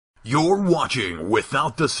You're watching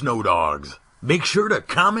Without the Snow Dogs. Make sure to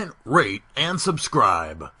comment, rate, and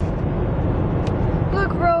subscribe.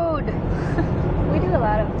 Look, road. We do a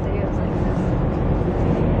lot of videos like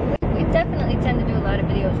this. We definitely tend to do a lot of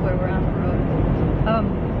videos where we're on the road.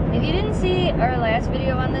 If you didn't see our last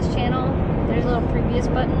video on this channel, there's a little previous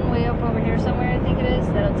button way up over here somewhere, I think it is,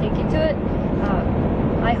 that'll take you to it.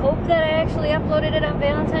 I hope that I actually uploaded it on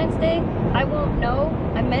Valentine's Day. I won't know.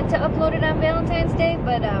 I meant to upload it on Valentine's Day,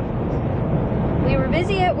 but we were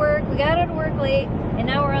busy at work, we got out of work late, and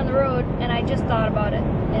now we're on the road, and I just thought about it,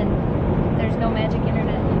 and there's no magic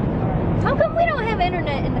internet in the car. How come we don't have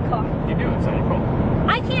internet in the car? You do, it's on your phone.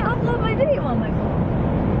 I can't upload my video on my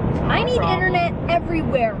phone. I need internet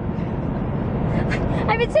everywhere.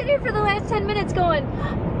 I've been sitting here for the last 10 minutes going,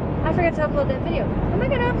 I forgot to upload that video. How am I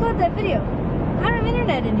going to upload that video? I don't have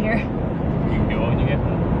internet in here. You can do it when you get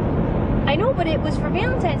home. I know, but it was for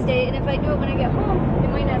Valentine's Day, and if I do it when I get home, it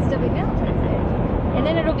might not still be Valentine's Day. And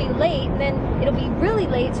then it'll be late, and then it'll be really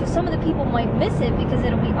late, so some of the people might miss it because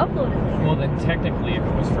it'll be uploaded late. Well, then technically, if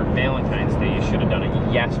it was for Valentine's Day, you should have done it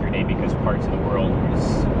yesterday because parts of the world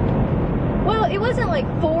was... Well, it wasn't like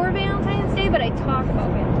for Valentine's Day, but I talked about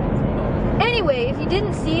Valentine's Day. Anyway, if you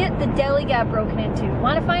didn't see it, the deli got broken into.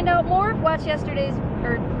 Want to find out more? Watch yesterday's,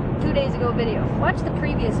 or 2 days ago video. Watch the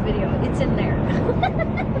previous video. It's in there.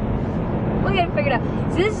 We gotta figure it out.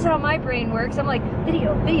 So this is how my brain works. I'm like,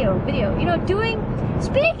 video, video, video. You know,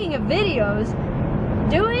 speaking of videos,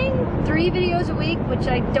 doing 3 videos a week, which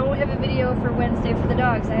I don't have a video for Wednesday for the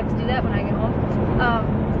dogs. I have to do that when I get home.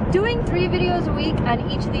 Doing 3 videos a week on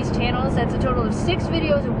each of these channels, that's a total of 6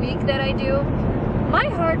 videos a week that I do. My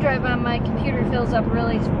hard drive on my computer fills up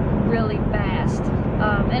really, really fast.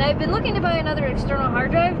 And I've been looking to buy another external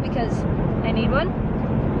hard drive because I need one.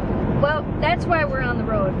 Well, that's why we're on the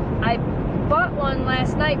road. I bought one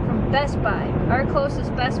last night from Best Buy. Our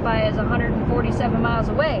closest Best Buy is 147 miles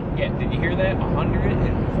away. Yeah, did you hear that?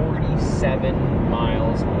 147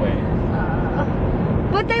 miles away.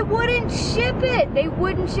 But they wouldn't ship it. They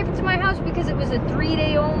wouldn't ship it to my house because it was a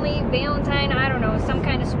 3-day only Valentine, I don't know, some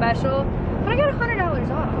kind of special. But I got $100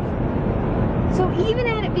 off. So even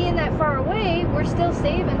at it being that far away, we're still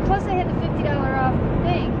saving. Plus I had the $50 off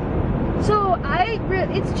thing. So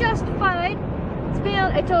it's justified.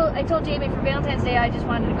 I told Jamie for Valentine's Day I just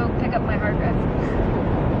wanted to go pick up my hard drive.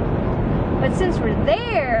 But since we're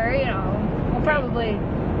there, you know, we'll probably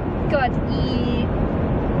go out to eat,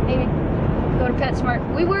 maybe go to PetSmart.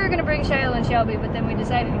 We were going to bring Shiloh and Shelby, but then we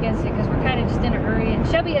decided against it because we're kind of just in a hurry. And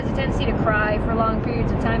Shelby has a tendency to cry for long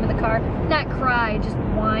periods of time in the car. Not cry, just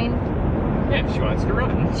whine. Yeah, she wants to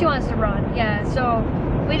run. She wants to run, yeah. So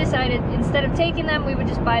we decided instead of taking them, we would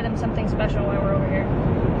just buy them something special while we're over here.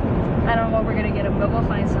 I don't know what we're going to get them, but we'll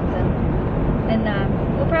find something. And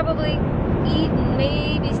we'll probably eat and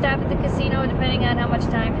maybe stop at the casino depending on how much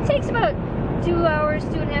time. It takes about 2 hours,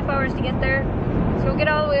 2.5 hours to get there. So we'll get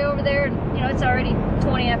all the way over there, and you know, it's already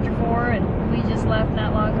 20 after 4, and we just left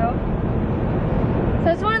not long ago. So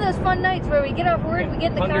it's one of those fun nights where we get off work, we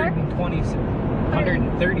get in the car.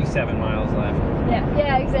 137 miles left.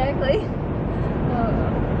 Yeah, exactly. I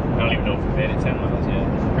don't even know if we've made it 10 miles yet.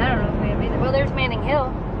 I don't know if we have either. Well, there's Manning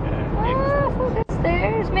Hill. Focus,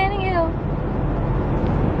 there's Manning Hill.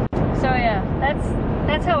 So yeah,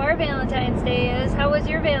 that's how our Valentine's Day is. How was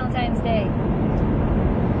your Valentine's Day?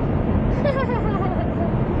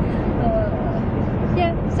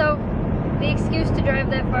 Yeah, so the excuse to drive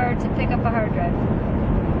that far to pick up a hard drive.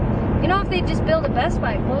 You know, if they just build a Best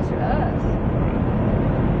Buy closer to us.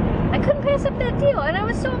 I couldn't pass up that deal, and I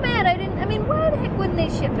was so mad. I mean, why the heck wouldn't they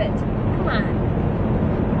ship it? Come on.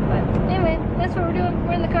 But anyway, that's what we're doing.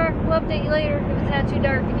 We're in the car. We'll update you later if it's not too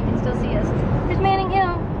dark and you can still see us. There's Manning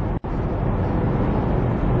Hill.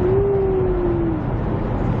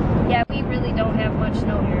 Yeah, we really don't have much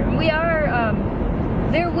snow here. We are,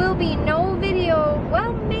 there will be no video,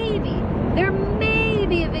 well, maybe. There may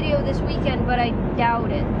be a video this weekend, but I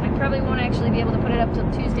doubt it. I probably won't actually be able to put it up till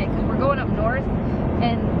Tuesday because we're going up north.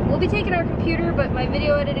 And we'll be taking our computer, but my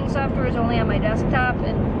video editing software is only on my desktop,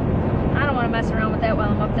 and I don't want to mess around with that while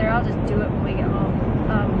I'm up there. I'll just do it when we get home.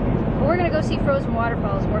 But we're going to go see frozen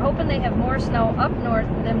waterfalls. We're hoping they have more snow up north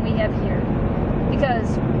than we have here.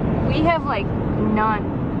 Because we have, like,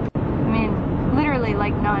 none. I mean, literally,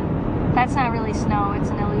 like, none. That's not really snow. It's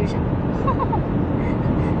an illusion.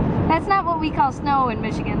 That's not what we call snow in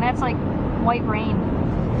Michigan. That's, like, white rain.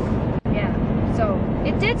 Yeah. So,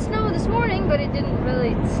 it did snow this morning, but it didn't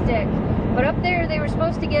really stick. But up there, they were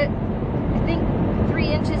supposed to get, I think, 3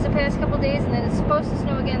 inches the past couple days, and then it's supposed to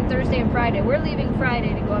snow again Thursday and Friday. We're leaving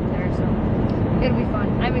Friday to go up there, so it'll be fun.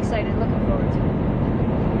 I'm excited, looking forward to it.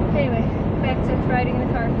 Anyway, back to riding in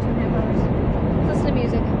the car for 2.5 hours. Listen to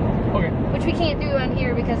music. Okay. Which we can't do on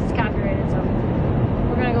here because it's copyrighted, so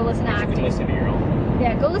we're gonna go listen to You can Octane. listen to your own.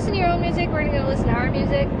 Yeah, go listen to your own music. We're gonna go listen to our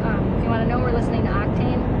music. If you want to know, we're listening to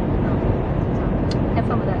Octane. So have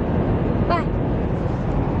fun with that. Bye.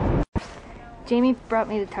 Jamie brought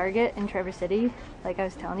me to Target in Traverse City, like I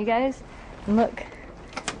was telling you guys. And look,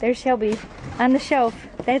 there's Shelby on the shelf.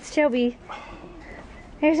 That's Shelby.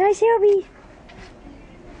 There's my Shelby.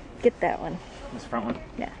 Get that one. This front one?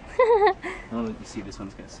 Yeah. Oh, you see this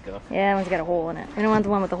one's gonna scuff. Yeah, that one's got a hole in it. We don't want the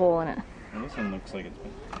one with the hole in it. And this one looks like it's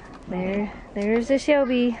been... There's the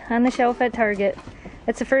Shelby on the shelf at Target.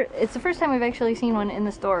 It's the first time we've actually seen one in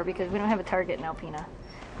the store because we don't have a Target in Alpena.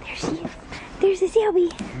 There she is. There's the Shelby.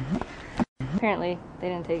 Apparently, they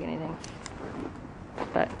didn't take anything.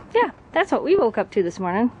 But yeah, that's what we woke up to this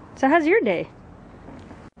morning. So how's your day?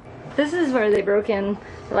 This is where they broke in.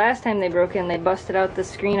 The last time they broke in, they busted out the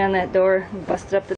screen on that door, busted up the